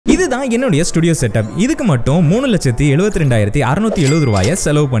இதுதான் என்னுடைய studio setup. இதுக்கு மட்டும் 3,72,670 ரூபாயை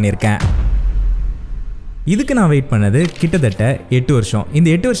செலவு பண்ணியிருக்கேன். இதுக்கு நான் வெயிட் பண்ணது கிட்டத்தட்ட 8 வருஷம். இந்த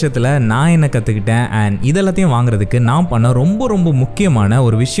 8 வருஷத்தில் நான் என்ன கற்றுக்கிட்டேன் அண்ட் இதெல்லாத்தையும் வாங்குறதுக்கு நான் பண்ண ரொம்ப முக்கியமான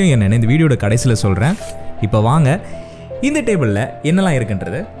ஒரு விஷயம் என்னென்னு இந்த வீடியோட கடைசியில் சொல்கிறேன். இப்போ வாங்க இந்த டேபிளில் என்னெல்லாம்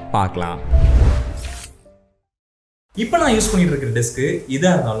இருக்குன்றது பார்க்கலாம். இப்போ நான் யூஸ் பண்ணிட்டு இருக்கிற டெஸ்க்கு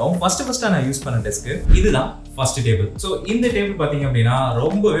இதாக இருந்தாலும் ஃபர்ஸ்ட்டாக நான் யூஸ் பண்ண டெஸ்க்கு இதுதான் ஃபர்ஸ்ட் டேபிள். ஸோ இந்த டேபிள் பார்த்தீங்க அப்படின்னா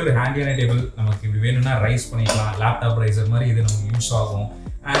ரொம்பவே ஒரு ஹேண்டியான டேபிள். நமக்கு இப்படி வேணும்னா ரைஸ் பண்ணிக்கலாம், லேப்டாப் ரைசர் மாதிரி இது நமக்கு யூஸ் ஆகும்.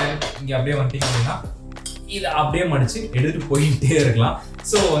 அண்ட் இங்கே அப்படியே வந்துட்டீங்க அப்படின்னா இதை அப்படியே மடிச்சு எடுத்துகிட்டு போயிட்டே இருக்கலாம்.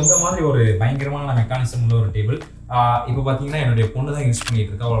 ஸோ இந்த மாதிரி ஒரு பயங்கரமான மெக்கானிசம் உள்ள ஒரு டேபிள். இப்போ பார்த்தீங்கன்னா என்னுடைய பொண்ணு தான் யூஸ்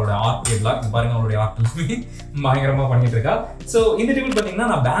பண்ணிட்டு இருக்கா. அவளோட ஆர்ட் டேபிளாக இங்கே பாருங்க, அவளுடைய ஆர்ட் பயங்கரமாக பண்ணிட்டு இருக்கா. ஸோ இந்த டேபிள் பார்த்தீங்கன்னா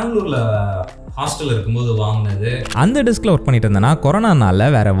நான் பெங்களூரில் ஹாஸ்டலில் இருக்கும்போது வாங்கினது. அந்த டெஸ்கில் ஒர்க் பண்ணிட்டு இருந்தேன்னா கொரோனானால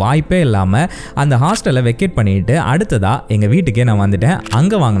வேறு வாய்ப்பே இல்லாமல் அந்த ஹாஸ்டலை வெக்கேட் பண்ணிட்டு அடுத்ததாக எங்கள் வீட்டுக்கே நான் வந்துட்டேன்.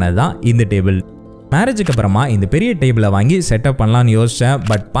 அங்கே வாங்கினது தான் இந்த டேபிள். மேரேஜுக்கு அப்புறமா இந்த பெரிய டேபிளை வாங்கி செட்டப் பண்ணலான்னு யோசித்தேன்.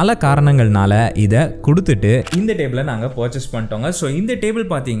 பட் பல காரணங்கள்னால இதை கொடுத்துட்டு இந்த டேபிளை நாங்கள் பர்ச்சேஸ் பண்ணிட்டோங்க. ஸோ இந்த டேபிள்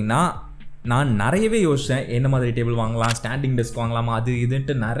பார்த்தீங்கன்னா நான் நிறையவே யோசித்தேன், என்ன மாதிரி டேபிள் வாங்கலாம், ஸ்டாண்டிங் டெஸ்க் வாங்கலாமா, அது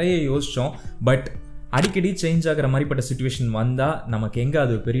இதுன்ட்டு நிறைய யோசித்தோம். பட் அடிக்கடி சேஞ்ச் ஆகிற மாதிரிப்பட்ட சுச்சுவேஷன் வந்தால் நமக்கு எங்கே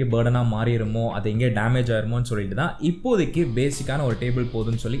அது பெரிய பேர்டனாக மாறிடுமோ, அது எங்கே டேமேஜ் ஆகிருமோன்னு சொல்லிட்டு தான் இப்போதைக்கு பேசிக்கான ஒரு டேபிள்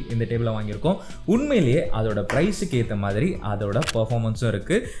போதுன்னு சொல்லி இந்த டேபிளை வாங்கியிருக்கோம். உண்மையிலேயே அதோட ப்ரைஸுக்கு ஏற்ற மாதிரி அதோட பர்ஃபார்மன்ஸும்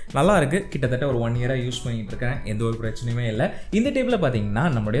இருக்குது, நல்லா இருக்குது. கிட்டத்தட்ட ஒரு 1 இயராக யூஸ் பண்ணிகிட்டு இருக்கேன், எந்த ஒரு பிரச்சனையுமே இல்லை. இந்த டேபிளை பார்த்தீங்கன்னா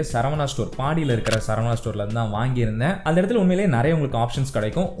நம்மளுடைய சரவணா ஸ்டோர், பாடியில் இருக்கிற சரவணா ஸ்டோரில் தான் வாங்கியிருந்தேன். அந்த இடத்துல உண்மையிலேயே நிறைய உங்களுக்கு ஆப்ஷன்ஸ்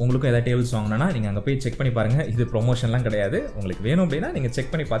கிடைக்கும். உங்களுக்கும் எதாவது டேபிள்ஸ் வாங்கினா நீங்கள் அங்கே போய் செக் பண்ணி பாருங்கள். இது ப்ரொமோஷன்லாம் கிடையாது, உங்களுக்கு வேணும் அப்படின்னா நீங்கள்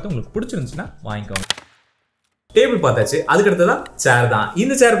செக் பண்ணி பார்த்து உங்களுக்கு பிடிச்சிருந்துச்சுன்னா வாங்கிக்கோங்க. டேபிள் பார்த்தாச்சு. அதுக்கடுத்ததான் சேர் தான்.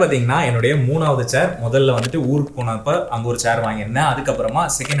 இந்த சேர் பார்த்தீங்கன்னா என்னுடைய 3வது சேர். முதல்ல வந்துட்டு ஊருக்கு போனப்போ அங்கே ஒரு சேர் வாங்கியிருந்தேன். அதுக்கப்புறமா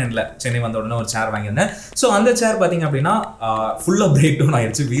செகண்ட் ஹேண்டில் சென்னை வந்த உடனே ஒரு சேர் வாங்கியிருந்தேன். ஸோ அந்த சேர் பார்த்தீங்க அப்படின்னா ஃபுல்லாக பிரேக் டவுன்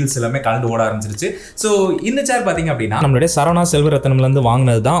ஆயிடுச்சு, வீல்ஸ் எல்லாமே கலந்து ஓட ஆரம்பிச்சிருச்சு. ஸோ இந்த சேர் பார்த்தீங்க அப்படின்னா நம்மளுடைய சரவணா செல்வரத்னம்லேருந்து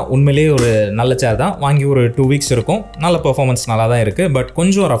வாங்கினது தான். உண்மையிலேயே ஒரு நல்ல சேர் தான். வாங்கி ஒரு 2 வீக்ஸ் இருக்கும். நல்ல பெர்ஃபார்மன்ஸ் நல்லா தான் இருக்குது. பட்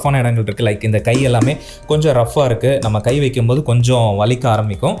கொஞ்சம் ரஃப்பான இடங்கள் இருக்குது. லைக் இந்த கை எல்லாமே கொஞ்சம் ரஃப்பாக இருக்குது. நம்ம கை வைக்கும்போது கொஞ்சம் வலிக்க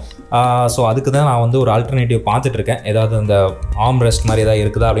ஆரம்பிக்கும். ஸோ அதுக்கு தான் நான் வந்து ஒரு ஆல்டர்னேட்டிவ் பார்த்துட்டு இருக்கேன். ஏதாவது இந்த ஆர்ம் ரெஸ்ட் மாதிரி ஏதாவது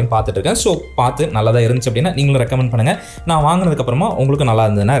இருக்குதா அப்படின்னு பார்த்துட்டு இருக்கேன். ஸோ பார்த்து நல்லா தான் இருந்துச்சு அப்படின்னா நீங்களும் ரெக்கமெண்ட் பண்ணுங்கள். நான் வாங்கினதுக்கப்புறமா உங்களுக்கு நல்லா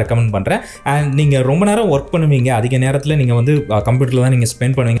இருந்ததுன்னா ரெக்கமெண்ட் பண்ணுறேன். அண்ட் நீங்கள் ரொம்ப நேரம் ஒர்க் பண்ணுவீங்க, அதிக நேரத்தில் நீங்கள் வந்து கம்ப்யூட்டரில் தான் நீங்கள்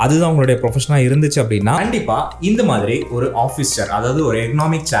ஸ்பெண்ட் பண்ணுவீங்க, அதுதான் உங்களுடைய ப்ரொஃபஷனாக இருந்துச்சு அப்படின்னா கண்டிப்பாக இந்த மாதிரி ஒரு ஆஃபீஸ் சேர், அதாவது ஒரு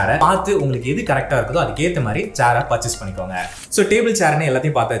எக்கனாமிக் சேரை பார்த்து உங்களுக்கு எது கரெக்டாக இருக்குதோ அதுக்கேற்ற மாதிரி சேரை பர்ச்சேஸ் பண்ணிக்கோங்க. ஸோ டேபிள் சேர்னு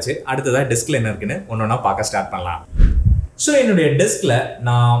எல்லாத்தையும் பார்த்தாச்சு. அடுத்ததாக டெஸ்கில் என்ன இருக்குன்னு ஒன்று பார்க்க ஸ்டார்ட் பண்ணலாம். ஸோ என்னுடைய டெஸ்கில்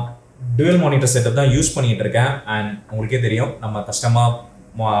நான் டுவல் மானிட்டர் செட்டப் தான் யூஸ் பண்ணிட்டு இருக்கேன். அண்ட் உங்களுக்கே தெரியும் நம்ம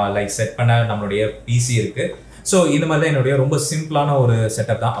கஷ்டமாக லைக் செட் பண்ண நம்மளுடைய பிசி இருக்கு. ஸோ இந்த மாதிரி தான் என்னுடைய ரொம்ப சிம்பிளான ஒரு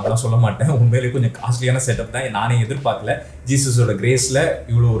செட்டப் தான், அப்படிலாம் சொல்ல மாட்டேன். உண்மையிலேயே கொஞ்சம் காஸ்ட்லியான செட்டப் தான். நானே எதிர்பார்க்கல, ஜீசஸோட கிரேஸில்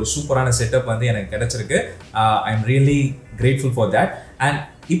இவ்வளோ ஒரு சூப்பரான செட்டப் வந்து எனக்கு கிடைச்சிருக்கு. I am really grateful for that. And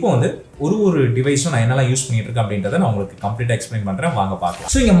இப்போ வந்து ஒரு டிவைஸும் நான் என்னெல்லாம் யூஸ் பண்ணிட்டு இருக்கேன் அப்படின்றத நான் உங்களுக்கு கம்ப்ளீட்டாக எக்ஸ்பிளைன் பண்ணுறேன், வாங்க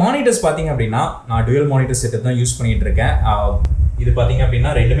பார்க்கலாம். ஸோ இங்கே மானிட்டர்ஸ் பார்த்தீங்க அப்படின்னா நான் டுவல் மானிட்டர் செட்டப் தான் யூஸ் பண்ணிட்டு இருக்கேன். இது பார்த்தீங்க அப்படின்னா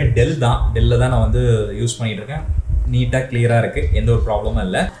ரெண்டுமே டெல்லில் தான் நான் வந்து யூஸ் பண்ணிட்டு இருக்கேன். நீட்டாக கிளியராக இருக்குது, எந்த ஒரு ப்ராப்ளமும்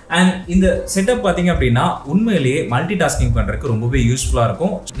இல்லை. அண்ட் இந்த செட்டப் பார்த்தீங்க அப்படின்னா உண்மையிலேயே மல்டி டாஸ்கிங் பண்ணுறதுக்கு ரொம்பவே யூஸ்ஃபுல்லாக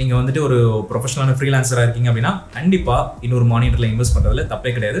இருக்கும். நீங்கள் வந்துட்டு ஒரு ப்ரொஃபஷனலான ஃப்ரீலான்சராக இருக்கீங்க அப்படின்னா கண்டிப்பாக இன்னொரு மானிட்டரில் இன்வெஸ்ட் பண்ணுறதுல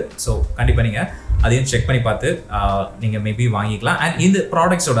தப்பே கிடையாது. ஸோ கண்டிப்பாக நீங்கள் அதையும் செக் பண்ணி பார்த்து நீங்கள் மேபி வாங்கிக்கலாம். அண்ட் இந்த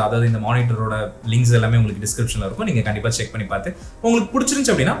ப்ராடக்ட்ஸோட, அதாவது இந்த மானிட்டரோட லிங்க்ஸ் எல்லாமே உங்களுக்கு டிஸ்கிரிப்ஷனில் இருக்கும். நீங்கள் கண்டிப்பாக செக் பண்ணி பார்த்து உங்களுக்கு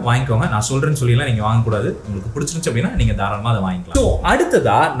பிடிச்சிருந்துச்சு அப்படின்னா வாங்கிக்கோங்க. நான் சொல்கிறேன்னு சொல்லிலாம் நீங்கள் வாங்கக்கூடாது. உங்களுக்கு பிடிச்சிருந்துச்சு அப்படின்னா நீங்கள் தாராளமாக அதை வாங்கிக்கலாம். ஸோ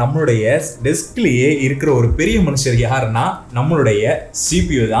அடுத்ததாக நம்மளுடைய டெஸ்க்லேயே இருக்கிற ஒரு பெரிய மனுஷர் யாருன்னா நம்மளுடைய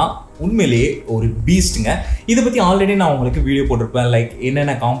CPU தான். உண்மையிலேயே ஒரு பீஸ்ட்டுங்க. இதை பற்றி ஆல்ரெடி நான் உங்களுக்கு வீடியோ போட்டிருப்பேன். லைக்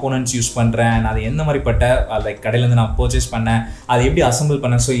என்னென்ன காம்போனன்ட்ஸ் யூஸ் பண்ணுறேன், அது எந்த மாதிரிப்பட்ட லைக் கடையிலேருந்து நான் பர்ச்சேஸ் பண்ணேன், அதை எப்படி அசம்பிள்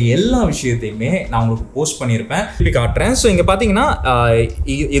பண்ணேன், ஸோ எல்லா விஷயத்தையுமே நான் உங்களுக்கு போஸ்ட் பண்ணியிருப்பேன், இப்படி காட்டுறேன். ஸோ இங்கே பார்த்தீங்கன்னா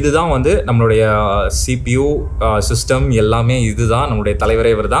இதுதான் வந்து நம்மளுடைய CPU சிஸ்டம், எல்லாமே இதுதான். நம்மளுடைய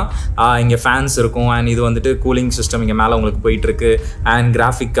தலைவரே இவர் தான். இங்கே ஃபேன்ஸ் இருக்கும். அண்ட் இது வந்துட்டு கூலிங் சிஸ்டம் இங்கே மேலே உங்களுக்கு போயிட்டுருக்கு. அண்ட்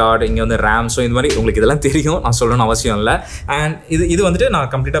கிராஃபிக் கார்டு, இங்கே வந்து ரேம். ஸோ இந்த மாதிரி உங்களுக்கு இதெல்லாம் தெரியும், நான் சொல்லணும்னு அவசியம் இல்லை. அண்ட் இது வந்துட்டு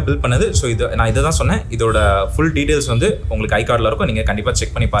நான் கம்ப்ளீட்டாக பில்ட் பண்ணது. ஸோ நான் இதை தான் சொன்னேன். இதோட ஃபுல் டீடைல்ஸ் வந்து உங்களுக்கு ஐ கார்டில் இருக்கும், நீங்கள் கண்டிப்பாக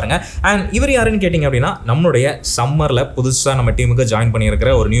செக் பண்ணி பாருங்கள். அண்ட் இவர் யாருன்னு கேட்டிங்க அப்படின்னா நம்மளுடைய சம்மரில் புதுசாக நம்ம டீமுக்கு ஜாயின்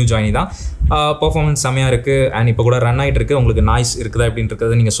பண்ணியிருக்கிற ஒரு நியூ ஜாயினி தான். பர்ஃபார்மன்ஸ் செம்மையாக இருக்குது. அண்ட் இப்போ கூட ரன் ஆகிட்டு இருக்குது. உங்களுக்கு நாய்ஸ் இருக்குதா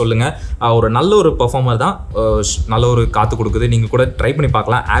அப்படின்றத நீங்கள் சொல்லுங்கள். ஒரு நல்ல ஒரு பர்ஃபார்மர் தான், நல்ல ஒரு காற்று கொடுக்குது. நீங்கள் கூட ட்ரை பண்ணி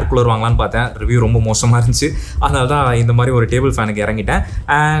பார்க்கலாம். ஏர் கூலர் வாங்கலான்னு பார்த்தேன், ரிவ்யூ ரொம்ப மோசமாக இருந்துச்சு. அதனால தான் இந்த மாதிரி ஒரு டேபிள் ஃபேனுக்கு இறங்கிட்டேன்.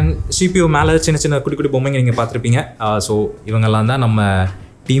 அண்ட் CPU மேலே சின்ன சின்ன குட்டி குட்டி பொம்மைங்க நீங்கள் பார்த்துருப்பீங்க. ஸோ இவங்கெல்லாம் தான் நம்ம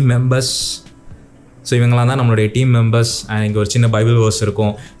டீம் மெம்பர்ஸ். ஸோ இவங்களாம் தான் நம்மளுடைய டீம் மெம்பர்ஸ். அண்ட் இங்கே ஒரு சின்ன பைபிள் வேர்ஸ்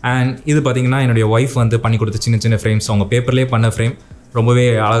இருக்கும். அண்ட் இது பார்த்திங்கன்னா என்னுடைய ஒய்ஃப் வந்து பண்ணி கொடுத்த சின்ன சின்ன ஃப்ரேம்ஸ், அவங்க பேப்பர்லேயே பண்ண ஃப்ரேம். ரொம்பவே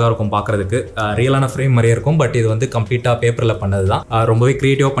அழகாக இருக்கும் பார்க்குறதுக்கு. ரியலான ஃப்ரேம் மாதிரியே இருக்கும். பட் இது வந்து கம்ப்ளீட்டாக பேப்பரில் பண்ணது தான். ரொம்பவே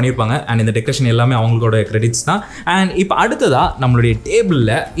க்ரியேட்டிவாக பண்ணியிருப்பாங்க. அண்ட் இந்த டெக்கரேஷன் எல்லாமே அவங்களோட கிரெடிட்ஸ் தான். அண்ட் இப்போ அடுத்ததாக நம்மளுடைய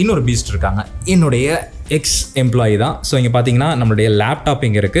டேபிளில் இன்னொரு பீஸ்ட் இருக்காங்க. என்னுடைய எக்ஸ் எம்ப்ளாயி தான். ஸோ இங்கே பார்த்தீங்கன்னா நம்மளுடைய லேப்டாப்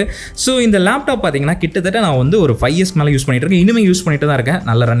இங்கே இருக்குது. ஸோ இந்த லேப்டாப் பார்த்தீங்கன்னா கிட்டத்தட்ட நான் வந்து ஒரு 5 இயர்ஸ்க்கு மேலே யூஸ் பண்ணிட்டு இருக்கேன். இனிமேல் யூஸ் பண்ணிட்டு தான் இருக்கேன்.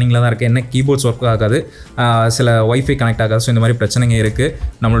 நல்ல ரன்னிங்கில் தான் இருக்கேன். என்ன கீபோர்ட்ஸ் ஒர்க் ஆகாது, சில வைஃபை கனெக்ட் ஆகாது. ஸோ இந்த மாதிரி பிரச்சனைங்க இருக்குது.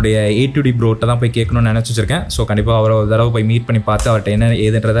 நம்மளுடைய A2D ப்ரோட்ட தான் போய் கேட்கணும்னு நினச்சி வச்சிருக்கேன். ஸோ கண்டிப்பாக அவரை ஒரு தடவை போய் மீட் பண்ணி பார்த்து அவர்கிட்ட என்ன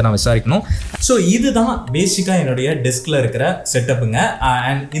ஏதுன்றதை நான் விசாரிக்கணும். ஸோ இதுதான் பேசிக்காக என்னுடைய டெஸ்கில் இருக்கிற செட்டப்புங்க.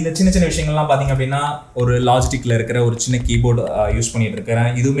 அண்ட் இந்த சின்ன சின்ன விஷயங்கள்லாம் பார்த்தீங்க அப்படின்னா ஒரு லாஜிஸ்டிக்கில் இருக்கிற ஒரு சின்ன கீபோர்டு யூஸ் பண்ணிட்டு இருக்கிறேன்.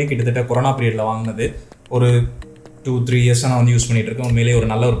 இதுவுமே கிட்டத்தட்ட கொரோனா பீரியடில் வாங்கினது. ஒரு 2-3 இயர்ஸாக நான் வந்து யூஸ் பண்ணிட்டு இருக்கேன். உண்மையிலேயே ஒரு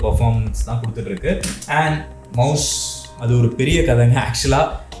நல்ல ஒரு பர்ஃபார்மன்ஸ் தான் கொடுத்துட்ருக்கு. அண்ட் மவுஸ் அது ஒரு பெரிய கதைங்க. ஆக்சுவலாக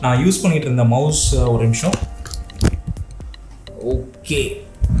நான் யூஸ் பண்ணிட்டு இருந்த மவுஸ் ஒரு நிமிஷம். ஓகே,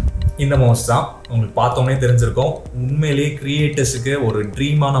 இந்த மவுஸ் தான் உங்களுக்கு பார்த்தோன்னே தெரிஞ்சிருக்கும். உண்மையிலேயே கிரியேட்டர்ஸுக்கு ஒரு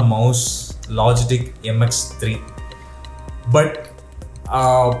ட்ரீமான மவுஸ் லாஜிடெக் MX3. பட்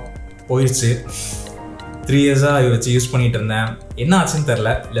போயிடுச்சு. 3 இயர்ஸாக வச்சு யூஸ் பண்ணிட்டு இருந்தேன். என்ன ஆச்சுன்னு தெரில.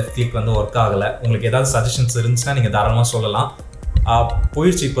 லெஃப்ட் கிளிக் வந்து ஒர்க் ஆகலை. உங்களுக்கு ஏதாவது சஜஷன்ஸ் இருந்துச்சுன்னா நீங்கள் தாராளமாக சொல்லலாம்.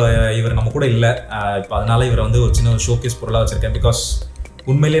 போயிடுச்சு. இப்போ இவர் நம்ம கூட இல்லை. இப்போ அதனால இவரை வந்து ஒரு சின்ன ஷோகேஸ் பொருளாக வச்சுருக்கேன். பிகாஸ்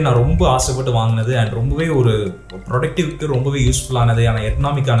உண்மையிலேயே நான் ரொம்ப ஆசைப்பட்டு வாங்கினது அண்ட் ரொம்பவே ஒரு ப்ரொடக்டிவ்க்கு ரொம்பவே யூஸ்ஃபுல்லானது, ஆனால்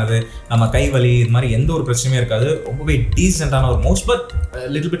எக்கனாமிக்கானது, நம்ம கை வலி இது மாதிரி எந்த ஒரு பிரச்சனையும் இருக்காது. ரொம்பவே டீசெண்டான ஒரு mouse. But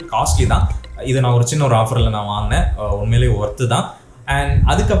little bit costly தான். இதை நான் ஒரு சின்ன ஒரு ஆஃபரில் நான் வாங்கினேன். உண்மையிலேயே ஒர்த்து தான். அண்ட்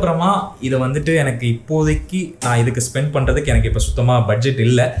அதுக்கப்புறமா இதை வந்துட்டு எனக்கு இப்போதைக்கு நான் இதுக்கு ஸ்பெண்ட் பண்ணுறதுக்கு எனக்கு இப்போ சுத்தமாக பட்ஜெட்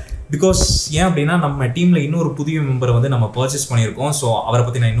இல்லை. பிகாஸ் ஏன் அப்படின்னா நம்ம டீமில் இன்னொரு புதிய மெம்பரை வந்து நம்ம பர்ச்சேஸ் பண்ணியிருக்கோம். ஸோ அவரை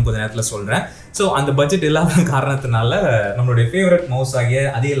பற்றி நான் இன்னும் கொஞ்சம் நேரத்தில் சொல்கிறேன். ஸோ அந்த பட்ஜெட் இல்லாத காரணத்தினால நம்மளுடைய ஃபேவரட் மவுஸ் ஆகிய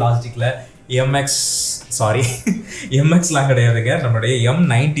அதே லாஜிஸ்டிக்கில் MXலாம் கிடையாதுங்க, நம்மளுடைய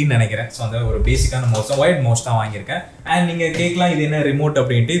M19 நினைக்கிறேன். ஸோ அந்த ஒரு பேசிக்கான மவுஸ், ஒயர்ட் மவுஸ் தான் வாங்கியிருக்கேன். அண்ட் நீங்கள் கேட்கலாம் இது என்ன ரிமோட்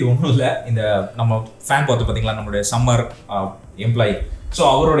அப்படின்ட்டு. இது ஒன்றும் இல்லை. இந்த நம்ம ஃபேன் பார்த்து பார்த்தீங்களா, நம்மளுடைய சம்மர் எம்ப்ளாயி, ஸோ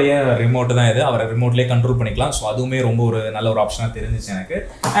அவருடைய ரிமோட்டு தான் இது. அவரை ரிமோட்லேயே கண்ட்ரோல் பண்ணிக்கலாம். ஸோ அதுவுமே ரொம்ப ஒரு நல்ல ஒரு ஆப்ஷனாக தெரிஞ்சிச்சு எனக்கு.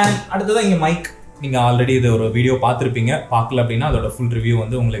 அண்ட் அடுத்ததான் இங்கே மைக். நீங்கள் ஆல்ரெடி இது ஒரு வீடியோ பார்த்துருப்பீங்க. பார்க்கல அப்படின்னா அதோட ஃபுல் ரிவ்யூ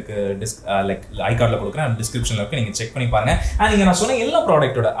வந்து உங்களுக்கு லைக் ஐகார்டில் கொடுக்குறேன், டிஸ்கிரிப்ஷனில் இருக்குது. நீங்கள் செக் பண்ணி பாருங்கள். அண்ட் நீங்கள் நான் சொன்ன எல்லா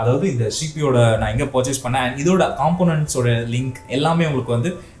ப்ராடக்ட்டோட, அதாவது இந்த சிபியோட நான் எங்கே பர்ச்சேஸ் பண்ணேன் அண்ட் இதோட காம்போனன்ட்ஸோட லிங்க் எல்லாமே உங்களுக்கு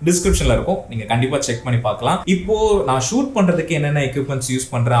வந்து டிஸ்கிரிப்ஷனில் இருக்கும். நீங்கள் கண்டிப்பாக செக் பண்ணி பார்க்கலாம். இப்போது நான் ஷூட் பண்ணுறதுக்கு என்னென்ன எக்யூப்மெண்ட்ஸ்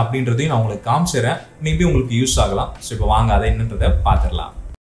யூஸ் பண்ணுறேன் அப்படின்றதையும் நான் உங்களுக்கு காமிச்சிடுறேன். மேபி உங்களுக்கு யூஸ் ஆகலாம். ஸோ இப்போ வாங்க அதை என்னன்றதை பார்த்துடலாம்.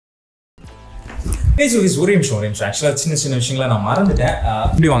 ஒரே நிமிஷம். ஆக்சுவலாக சின்ன சின்ன விஷயங்களை நான் மறந்துட்டேன்.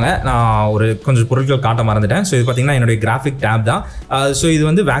 இப்படி வாங்க, நான் ஒரு கொஞ்சம் பொருட்கள் காட்ட மறந்துட்டேன். ஸோ இது பார்த்தீங்கன்னா என்னுடைய கிராஃபிக் டேப் தான். ஸோ இது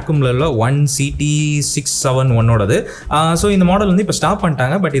வந்து வேக்யூமில் உள்ள 1CT671ஓடது. ஸோ இந்த மாடல் வந்து இப்போ ஸ்டாப்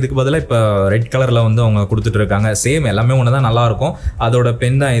பண்ணிட்டாங்க. பட் இதுக்கு பதிலாக இப்போ ரெட் கலரில் வந்து அவங்க கொடுத்துட்டு இருக்காங்க. சேம் எல்லாமே ஒன்று தான், நல்லாயிருக்கும். அதோட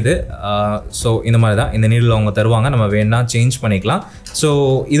பென் தான் இது. ஸோ இந்த மாதிரி தான் இந்த நீடில் அவங்க தருவாங்க. நம்ம வேணா சேஞ்ச் பண்ணிக்கலாம். ஸோ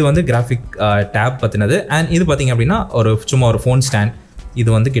இது வந்து கிராஃபிக் டேப் பற்றினது. அண்ட் இது பார்த்தீங்க அப்படின்னா சும்மா ஒரு ஃபோன் ஸ்டாண்ட். இது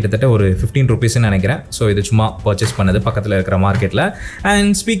வந்து கிட்டத்தட்ட ஒரு 15 ரூபீஸ்ன்னு நினைக்கிறேன். ஸோ இது சும்மா பர்ச்சேஸ் பண்ணது பக்கத்தில் இருக்கிற மார்க்கெட்டில்.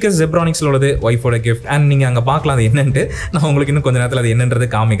 அண்ட் ஸ்பீக்கர் ஜெப்ரானிக்ஸில் உள்ளது, ஒய்ஃபோட கிஃப்ட். அண்ட் நீங்கள் அங்கே பார்க்கலாம் அது என்னன்ட்டு. நான் உங்களுக்கு இன்னும் கொஞ்சம் நேரத்தில் அது என்னன்றது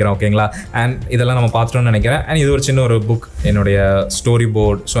காமிக்கிறேன், ஓகேங்களா? அண்ட் இதெல்லாம் நம்ம பார்த்துட்டோம்னு நினைக்கிறேன். அண்ட் இது ஒரு சின்ன ஒரு புக், என்னுடைய ஸ்டோரி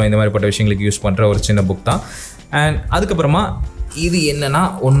போர்டு. ஸோ இந்த மாதிரிப்பட்ட விஷயங்களுக்கு யூஸ் பண்ணுற ஒரு சின்ன புக் தான். அண்ட் அதுக்கப்புறமா இது என்னன்னா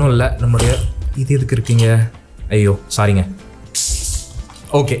ஒன்றும் இல்லை, நம்மளுடைய இது எதுக்கு இருக்கீங்க, ஐயோ சாரிங்க.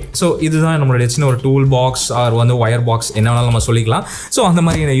 ஓகே, ஸோ இதுதான் நம்மளுடைய சின்ன ஒரு டூல் பாக்ஸ் ஆர் வந்து ஒயர் பாக்ஸ், என்ன வேணாலும் நம்ம சொல்லிக்கலாம். ஸோ அந்த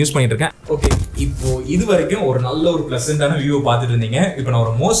மாதிரி நான் யூஸ் பண்ணிட்டு இருக்கேன். ஓகே, இப்போ இது வரைக்கும் ஒரு நல்ல ஒரு ப்ளசண்டான வியூவை பார்த்துட்டு இருந்தீங்க. இப்போ நான்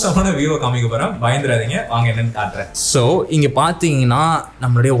ஒரு மோசமான வியூவை காமிக்க போகிறேன். பயந்துடாதீங்க, வாங்க என்னன்னு காட்டுறேன். ஸோ இங்கே பார்த்தீங்கன்னா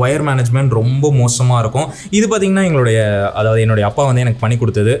நம்மளுடைய ஒயர் மேனேஜ்மெண்ட் ரொம்ப மோசமாக இருக்கும். இது பார்த்தீங்கன்னா அதாவது என்னுடைய அப்பா வந்து எனக்கு பண்ணி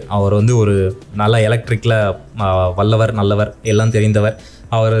கொடுத்தது. அவர் வந்து ஒரு நல்ல எலக்ட்ரிக்கில் வல்லவர், நல்லவர், எல்லாம் தெரிந்தவர்.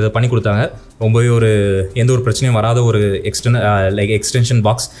 அவர் இதை பண்ணி கொடுத்தாங்க. ரொம்பவே எந்த ஒரு பிரச்சனையும் வராத ஒரு எக்ஸ்டென்ஷன்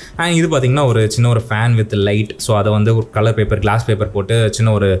பாக்ஸ். அண்ட் இது பார்த்திங்கன்னா ஒரு சின்ன ஒரு ஃபேன் வித் லைட். ஸோ அதை வந்து ஒரு கலர் பேப்பர், கிளாஸ் பேப்பர் போட்டு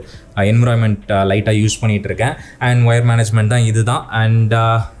சின்ன ஒரு என்விரான்மெண்ட் லைட்டாக யூஸ் பண்ணிகிட்டு இருக்கேன். அண்ட் ஒயர் மேனேஜ்மெண்ட் தான் இது தான். அண்ட்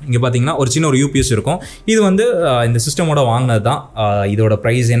இங்கே பார்த்திங்கன்னா ஒரு சின்ன ஒரு யூபிஎஸ் இருக்கும். இது வந்து இந்த சிஸ்டமோட வாங்கினது தான். இதோட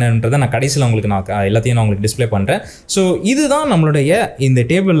ப்ரைஸ் என்னன்றதை நான் கடைசியில் உங்களுக்கு எல்லாத்தையும் நான் உங்களுக்கு டிஸ்பிளே பண்ணுறேன். ஸோ இதுதான் நம்மளுடைய இந்த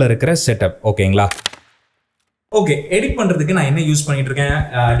டேபிளில் இருக்கிற செட்டப், ஓகேங்களா? ஓகே, எடிட் பண்ணுறதுக்கு நான் என்ன யூஸ் பண்ணிட்டு இருக்கேன்,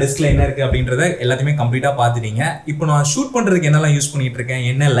 டெஸ்கில் என்ன இருக்குது அப்படின்றத எல்லாத்தையுமே கம்ப்ளீட்டாக பார்த்துட்டீங்க. இப்போ நான் ஷூட் பண்ணுறதுக்கு என்னெல்லாம் யூஸ் பண்ணிட்டு இருக்கேன்,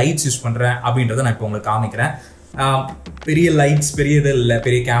 என்ன லைட்ஸ் யூஸ் பண்ணுறேன் அப்படின்றத நான் இப்போ உங்களுக்கு காமிக்கிறேன். பெரிய லைட்ஸ், பெரிய இது இல்லை,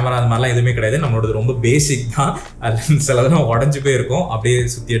 பெரிய கேமரா அது மாதிரிலாம் எதுவுமே கிடையாது. நம்மளோட ரொம்ப பேசிக் தான். சிலதெல்லாம் உடஞ்சி போயிருக்கும், அப்படியே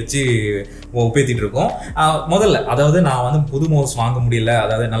சுற்றி அடித்து ஒப்பேத்திட்டு இருக்கோம். முதல்ல அதாவது நான் வந்து புது மவுஸ் வாங்க முடியல,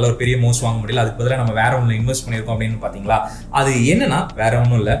 அதாவது நல்ல ஒரு பெரிய மவுஸ் வாங்க முடியல, அதுக்கு பதிலாக நம்ம வேற ஒன்று இன்வெஸ்ட் பண்ணியிருக்கோம் அப்படின்னு பார்த்தீங்களா? அது என்னன்னா வேற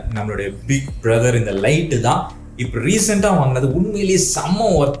ஒன்றும் இல்லை, நம்மளுடைய பிக் பிரதர் இந்த லைட்டு தான். இப்போ ரீசெண்டாக வாங்கினது உண்மையிலேயே செம்ம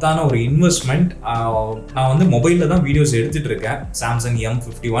ஒர்த்தான ஒரு இன்வெஸ்ட்மெண்ட். நான் வந்து மொபைலில் தான் வீடியோஸ் எடுத்துகிட்டு இருக்கேன், சாம்சங்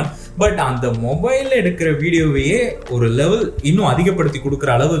M51. பட் அந்த மொபைலில் எடுக்கிற வீடியோவையே ஒரு லெவல் இன்னும் அதிகப்படுத்தி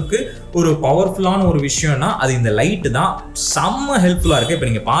கொடுக்குற அளவுக்கு ஒரு பவர்ஃபுல்லான ஒரு விஷயம்னா அது இந்த லைட்டு தான். செம்ம ஹெல்ப்ஃபுல்லாக இருக்குது. இப்போ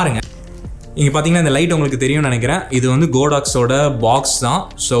நீங்கள் பாருங்கள், இங்கே பார்த்தீங்கன்னா இந்த லைட் உங்களுக்கு தெரியும்னு நினைக்கிறேன். இது வந்து கோடாக்ஸோட பாக்ஸ் தான்.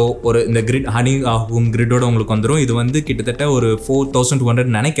 ஸோ ஒரு இந்த கிரிட் ஹனி ஆகும் கிரிட்டோட உங்களுக்கு வந்துடும். இது வந்து கிட்டத்தட்ட ஒரு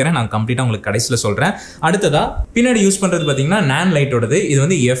 4200 நினைக்கிறேன். நான் கம்ப்ளீட்டாக உங்களுக்கு கடைசியில் சொல்கிறேன். அடுத்ததாக பின்னாடி யூஸ் பண்ணுறது பார்த்தீங்கன்னா நான் லைட்டோடது. இது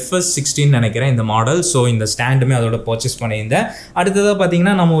வந்து FS16 நினைக்கிறேன் இந்த மாடல். ஸோ இந்த ஸ்டாண்டுமே அதோட பர்ச்சேஸ் பண்ணியிருந்தேன். அடுத்ததாக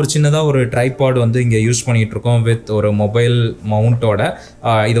பார்த்தீங்கன்னா நம்ம ஒரு சின்னதாக ஒரு ட்ரைபாட் வந்து இங்கே யூஸ் பண்ணிகிட்டு இருக்கோம் வித் ஒரு மொபைல் மவுண்டோட.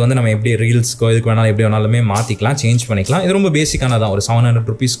 இது வந்து நம்ம எப்படி ரீல்ஸ்க்கோ இதுக்கு வேணாலும் எப்படி வேணாலுமே மாற்றிக்கலாம், சேஞ்ச் பண்ணிக்கலாம். இது ரொம்ப பேசிக்கானதான். ஒரு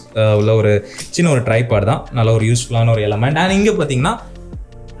 700 rupees உள்ள ஒரு சின்ன ஒரு ட்ரைபாட் தான். நல்ல ஒரு யூஸ்ஃபுல்லான ஒரு எலமெண்ட். அண்ட் இங்கே பார்த்தீங்கன்னா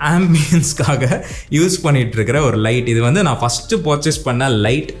ஆம்பியன்ஸ்க்காக யூஸ் பண்ணிட்டு இருக்கிற ஒரு லைட். இது வந்து நான் ஃபஸ்ட்டு பர்ச்சேஸ் பண்ண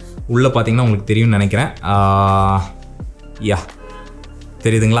லைட். உள்ளே பார்த்தீங்கன்னா உங்களுக்கு தெரியும்னு நினைக்கிறேன். யா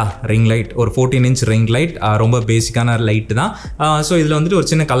தெரியுதுங்களா? ரிங் லைட், ஒரு 14 inch ரிங் லைட். ரொம்ப பேசிக்கான லைட்டு தான். ஸோ இதில் வந்துட்டு ஒரு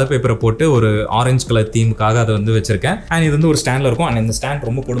சின்ன கலர் பேப்பரை போட்டு ஒரு ஆரஞ்சு கலர் தீமுக்காக அதை வந்து வச்சுருக்கேன். அண்ட் இது வந்து ஒரு ஸ்டாண்டில் இருக்கும். அண்ட் இந்த ஸ்டாண்ட்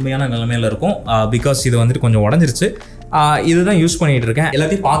ரொம்ப கொடுமையான நிலைமையில் இருக்கும். பிகாஸ் இது வந்துட்டு கொஞ்சம் உடஞ்சிருச்சு. இதுதான் யூஸ் பண்ணிகிட்டு இருக்கேன்.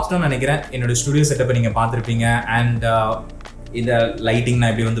 எல்லாத்தையும் பார்த்துட்டோன்னு நினைக்கிறேன். என்னோடய ஸ்டுடியோ செட்டப்பை நீங்கள் பார்த்துருப்பீங்க. அண்ட் இந்த லைட்டிங்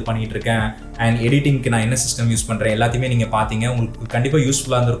நான் எப்படி வந்து பண்ணிகிட்டு இருக்கேன், அண்ட் எடிட்டிங்க்கு நான் என்ன சிஸ்டம் யூஸ் பண்ணுறேன் எல்லாத்தையுமே நீங்கள் பார்த்தீங்க. உங்களுக்கு கண்டிப்பாக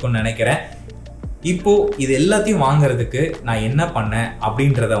யூஸ்ஃபுல்லாக இருந்திருக்கும்னு நினைக்கிறேன். இப்போது இது எல்லாத்தையும் வாங்குறதுக்கு நான் என்ன பண்ணேன்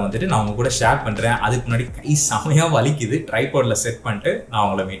அப்படின்றத வந்துட்டு நான் உங்க கூட ஷேர் பண்ணுறேன். அதுக்கு முன்னாடி கை செமையாக வலிக்குது. ட்ரைபாடில் செட் பண்ணிட்டு நான்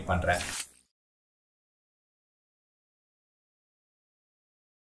உங்களை மீட் பண்ணுறேன்.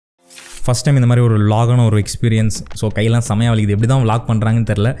 ஃபஸ்ட் டைம் இந்த மாதிரி ஒரு வ்ளாகான ஒரு எக்ஸ்பீரியன்ஸ். ஸோ கையெல்லாம் செமையாக வலிக்குது. எப்படி தான் வ்ளாக் பண்ணுறாங்கன்னு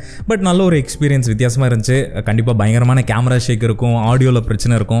தெரில. பட் நல்ல ஒரு எக்ஸ்பீரியன்ஸ், வித்தியாசமாக இருந்துச்சு. கண்டிப்பாக பயங்கரமான கேமரா ஷேக் இருக்கும், ஆடியோவில்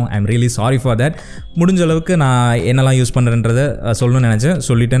பிரச்சனை இருக்கும். I am really sorry for that. முடிஞ்ச அளவுக்கு நான் என்னெல்லாம் யூஸ் பண்ணுறேன்றதை சொல்லணும்னு நினச்சேன்,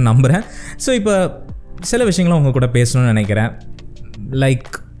 சொல்லிட்டேன்னு நம்புகிறேன். ஸோ இப்போ சில விஷயங்களும் உங்கள் கூட பேசணும்னு நினைக்கிறேன்.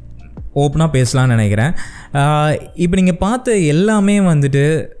 லைக் ஓப்பனாக பேசலான்னு நினைக்கிறேன். இப்போ நீங்கள் பார்த்த எல்லாமே வந்துட்டு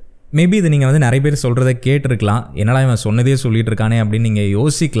மேபி இது நீங்கள் வந்து நிறைய பேர் சொல்கிறத கேட்டிருக்கலாம். என்னடா இவன் சொன்னதே சொல்லிகிட்டு இருக்கானே அப்படின்னு நீங்கள்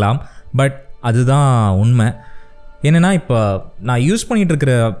யோசிக்கலாம். பட் அதுதான் உண்மை. என்னென்னா இப்போ நான் யூஸ் பண்ணிகிட்டு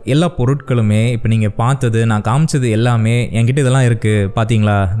இருக்கிற எல்லா பொருட்களுமே, இப்போ நீங்கள் பார்த்தது நான் காமிச்சது எல்லாமே என்கிட்ட இதெல்லாம் இருக்குது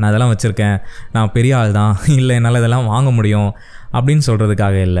பார்த்தீங்களா, நான் இதெல்லாம் வச்சுருக்கேன், நான் பெரிய ஆள் தான், இல்லை என்னால் இதெல்லாம் வாங்க முடியும் அப்படின்னு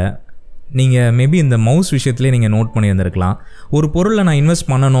சொல்கிறதுக்காக இல்லை. நீங்கள் மேபி இந்த மவுஸ் விஷயத்துலேயே நீங்கள் நோட் பண்ணியிருந்திருக்கலாம். ஒரு பொருளை நான் இன்வெஸ்ட்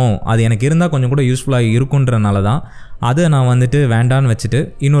பண்ணணும், அது எனக்கு இருந்தால் கொஞ்சம் கூட யூஸ்ஃபுல்லாக இருக்குன்றனால தான் அதை நான் வந்துட்டு வேண்டான்னு வச்சுட்டு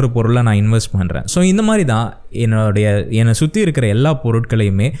இன்னொரு பொருளை நான் இன்வெஸ்ட் பண்ணுறேன். ஸோ இந்த மாதிரி தான் என்னை சுற்றி இருக்கிற எல்லா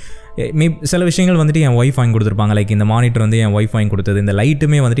பொருட்களையுமே சில விஷயங்கள் வந்துட்டு என் ஒய்ஃப் வாங்கி கொடுத்துருப்பாங்க. லைக் இந்த மானிட்டர் வந்து என் ஒய்ஃப் வாங்கி கொடுத்தது, இந்த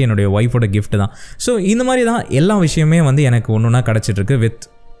லைட்டுமே வந்துட்டு என்னுடைய ஒய்ஃபோட கிஃப்ட் தான். ஸோ இந்த மாதிரி தான் எல்லா விஷயமே வந்து எனக்கு ஒன்று ஒன்றா கிடச்சிட்ருக்கு வித்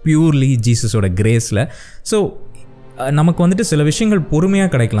பியூர்லி ஜீசஸோட கிரேஸில். ஸோ நமக்கு வந்துட்டு சில விஷயங்கள் பொறுமையாக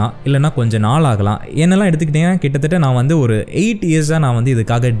கிடைக்கலாம், இல்லைனா கொஞ்சம் நாள் ஆகலாம். என்னெல்லாம் எடுத்துக்கிட்டிங்கன்னா கிட்டத்தட்ட நான் வந்து ஒரு 8 years நான் வந்து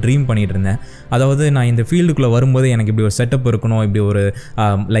இதுக்காக ட்ரீம் பண்ணிகிட்டு இருந்தேன். அதாவது நான் இந்த ஃபீல்டுக்குள்ளே வரும்போது எனக்கு இப்படி ஒரு செட்டப் இருக்கணும், இப்படி ஒரு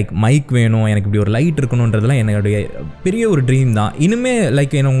லைக் மைக் வேணும், எனக்கு இப்படி ஒரு லைட் இருக்கணுன்றதுலாம் என்னுடைய பெரிய ஒரு ட்ரீம் தான். இனிமேல்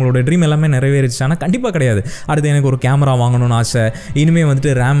லைக் உங்களோட ட்ரீம் எல்லாமே நிறைவேறிச்சானா கண்டிப்பாக கிடையாது. அடுத்து எனக்கு ஒரு கேமரா வாங்கணும்னு ஆசை, இனிமேல்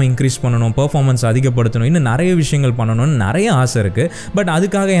வந்துட்டு ரேம் இன்க்ரீஸ் பண்ணணும், பெர்ஃபார்மன்ஸ் அதிகப்படுத்தணும், இன்னும் நிறைய விஷயங்கள் பண்ணணும்னு நிறைய ஆசை இருக்குது. பட்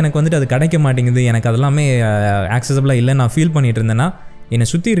அதுக்காக எனக்கு வந்துட்டு அது கிடைக்க மாட்டேங்குது, எனக்கு அதெல்லாமே ஆக்சசபிளாக இல்லை நான் ஃபீல் பண்ணிட்டு இருந்தேன்னா என்னை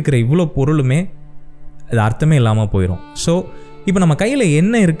சுற்றி இருக்கிற இவ்வளோ பொருளுமே அது அர்த்தமே இல்லாமல் போயிடும். ஸோ இப்போ நம்ம கையில்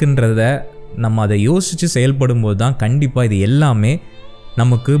என்ன இருக்குன்றத நம்ம அதை யோசித்து செயல்படும் போது தான் கண்டிப்பாக இது எல்லாமே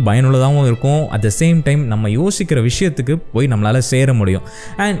நமக்கு பயனுள்ளதாகவும் இருக்கும். அட் த சேம் டைம் நம்ம யோசிக்கிற விஷயத்துக்கு போய் நம்மளால் சேர முடியும்.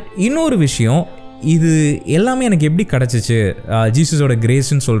 அண்ட் இன்னொரு விஷயம், இது எல்லாமே எனக்கு எப்படி கிடச்சிச்சு, ஜீசஸோட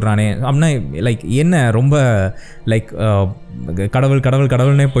கிரேஸ்ன்னு சொல்கிறானே அப்படின்னா லைக் என்ன ரொம்ப லைக் கடவுள் கடவுள்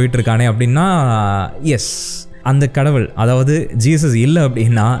கடவுள்னே போயிட்டுருக்கானே அப்படின்னா, எஸ் அந்த கடவுள் அதாவது ஜீசஸ் இல்லை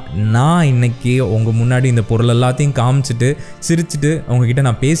அப்படின்னா நான் இன்றைக்கி உங்கள் முன்னாடி இந்த பொருள் எல்லாத்தையும் காமிச்சிட்டு சிரிச்சுட்டு அவங்கக்கிட்ட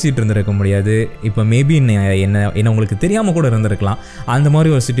நான் பேசிகிட்டு இருந்திருக்க முடியாது. இப்போ மேபி என்ன உங்களுக்கு தெரியாமல் கூட இருந்திருக்கலாம். அந்த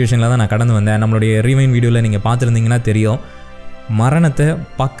மாதிரி ஒரு சிச்சுவேஷனில் தான் நான் கடந்து வந்தேன். நம்மளுடைய ரீவைன் வீடியோவில் நீங்கள் பார்த்துருந்தீங்கன்னா தெரியும், மரணத்தை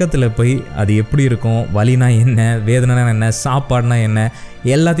பக்கத்தில் போய் அது எப்படி இருக்கும், வலினா என்ன, வேதனைனா என்ன, சாப்பாடுனா என்ன,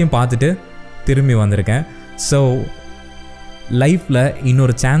 எல்லாத்தையும் பார்த்துட்டு திரும்பி வந்திருக்கேன். ஸோ லைஃப்பில்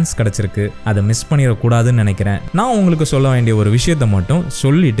இன்னொரு சான்ஸ் கிடச்சிருக்கு, அதை மிஸ் பண்ணிடக்கூடாதுன்னு நினைக்கிறேன். நான் உங்களுக்கு சொல்ல வேண்டிய ஒரு விஷயத்தை மட்டும்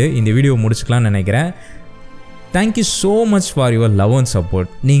சொல்லிவிட்டு இந்த வீடியோ முடிச்சுக்கலான்னு நினைக்கிறேன். Thank you so much for your love and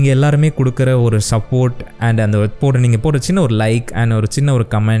support. நீங்கள் எல்லாருமே கொடுக்குற ஒரு சப்போர்ட் அண்ட் அந்த நீங்கள் போடுற சின்ன ஒரு லைக் அண்ட் ஒரு சின்ன ஒரு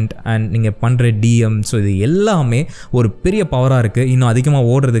கமெண்ட் அண்ட் நீங்கள் பண்ணுற டிஎம், ஸோ இது எல்லாமே ஒரு பெரிய பவராக இருக்குது. இன்னும்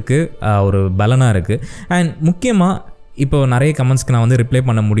அதிகமாக ஓடுறதுக்கு ஒரு பலனாக இருக்குது. அண்ட் முக்கியமாக இப்போ நிறைய கமெண்ட்ஸ்க்கு நான் வந்து ரிப்ளை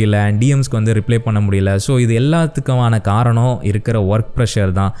பண்ண முடியல, அண்ட் டிஎம்ஸ்க்கு வந்து ரிப்ளை பண்ண முடியல. ஸோ இது எல்லாத்துக்குமான காரணம் இருக்கிற ஒர்க்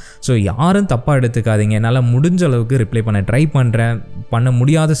ப்ரெஷர் தான். ஸோ யாரும் தப்பாக எடுத்துக்காதீங்க. என்னால் முடிஞ்ச அளவுக்கு ரிப்ளை பண்ண ட்ரை பண்ணுறேன், பண்ண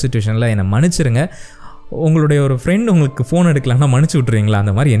முடியாத சுச்சுவேஷனில் என்னை மன்னிச்சிருங்க. உங்களுடைய ஒரு ஃப்ரெண்ட் உங்களுக்கு ஃபோன் எடுக்கலாம்னா மன்னிச்சு விட்ருவீங்களா?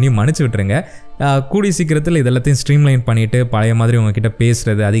 அந்த மாதிரி என்னையும் மன்னிச்சு விட்டுருங்க. கூடிய சீக்கிரத்தில் இதெல்லாத்தையும் ஸ்ட்ரீம்லைன் பண்ணிவிட்டு பழைய மாதிரி உங்ககிட்ட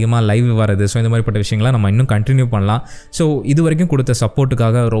பேசுகிறது, அதிகமாக லைவ் வரது, ஸோ இந்த மாதிரிப்பட்ட விஷயங்கள்லாம் நம்ம இன்னும் கண்டினியூ பண்ணலாம். ஸோ இது வரைக்கும் கொடுத்த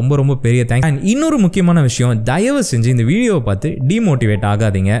சப்போர்ட்டுக்காக ரொம்ப ரொம்ப பெரிய தேங்க்ஸ். அண்ட் இன்னொரு முக்கியமான விஷயம், தயவு செஞ்சு இந்த வீடியோவை பார்த்து டிமோட்டிவேட்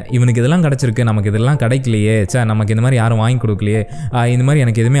ஆகாதீங்க. இவனுக்கு இதெல்லாம் கிடச்சிருக்கு, நமக்கு இதெல்லாம் கிடைக்கலையே, சார் நமக்கு இந்த மாதிரி யாரும் வாங்கி கொடுக்கலையே, இந்த மாதிரி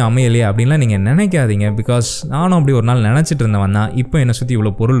எனக்கு எதுவுமே அமையலையே அப்படின்லாம் நீங்கள் நினைக்காதீங்க. பிகாஸ் நானும் அப்படி ஒரு நாள் நினச்சிட்டு இருந்தவன் தான். இப்போ என்னை சுற்றி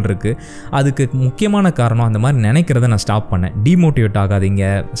இவ்வளோ பொருள் இருக்குது. அதுக்கு முக்கியமான காரணம் அந்த மாதிரி நினைக்கிறத நான் ஸ்டாப் பண்ணேன். டிமோட்டிவேட் ஆகாதீங்க,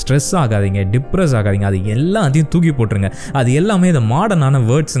 ஸ்ட்ரெஸ் ஆகாதீங்க, டிப்ரெஸ் ஆகாதீங்க. அது எல்லாத்தையும் தூக்கி போட்டுருங்க. அது எல்லாமே இந்த மாடர்னான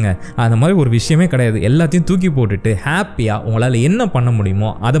வேர்ட்ஸுங்க. அந்த மாதிரி ஒரு விஷயமே கிடையாது. எல்லாத்தையும் தூக்கி போட்டுட்டு ஹாப்பியாக உங்களால் என்ன பண்ண முடியுமோ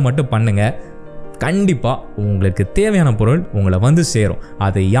அதை மட்டும் பண்ணுங்கள். கண்டிப்பாக உங்களுக்கு தேவையான பொருள் உங்களை வந்து சேரும்.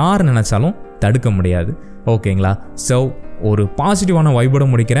 அதை யார் நினச்சாலும் தடுக்க முடியாது. ஓகேங்களா? ஸோ ஒரு பாசிட்டிவான வைபோட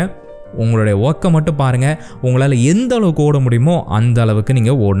முடிக்கிறேன். உங்களுடைய ஒர்க்கை மட்டும் பாருங்கள். உங்களால் எந்த அளவுக்கு ஓட முடியுமோ அந்த அளவுக்கு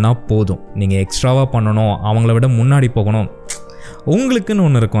நீங்கள் ஓடினா போதும். நீங்கள் எக்ஸ்ட்ராவாக பண்ணணும், அவங்கள விட முன்னாடி போகணும், உங்களுக்குன்னு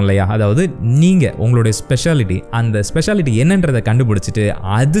ஒன்று இருக்கும் இல்லையா? அதாவது நீங்கள் உங்களுடைய ஸ்பெஷாலிட்டி, அந்த ஸ்பெஷாலிட்டி என்னன்றதை கண்டுபிடிச்சிட்டு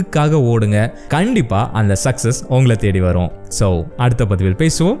அதுக்காக ஓடுங்க. கண்டிப்பாக அந்த சக்ஸஸ் உங்களை தேடி வரும். ஸோ அடுத்த பதிவில்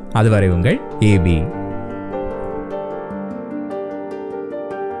பேசுவோம். அதுவரை உங்கள் ஏபி.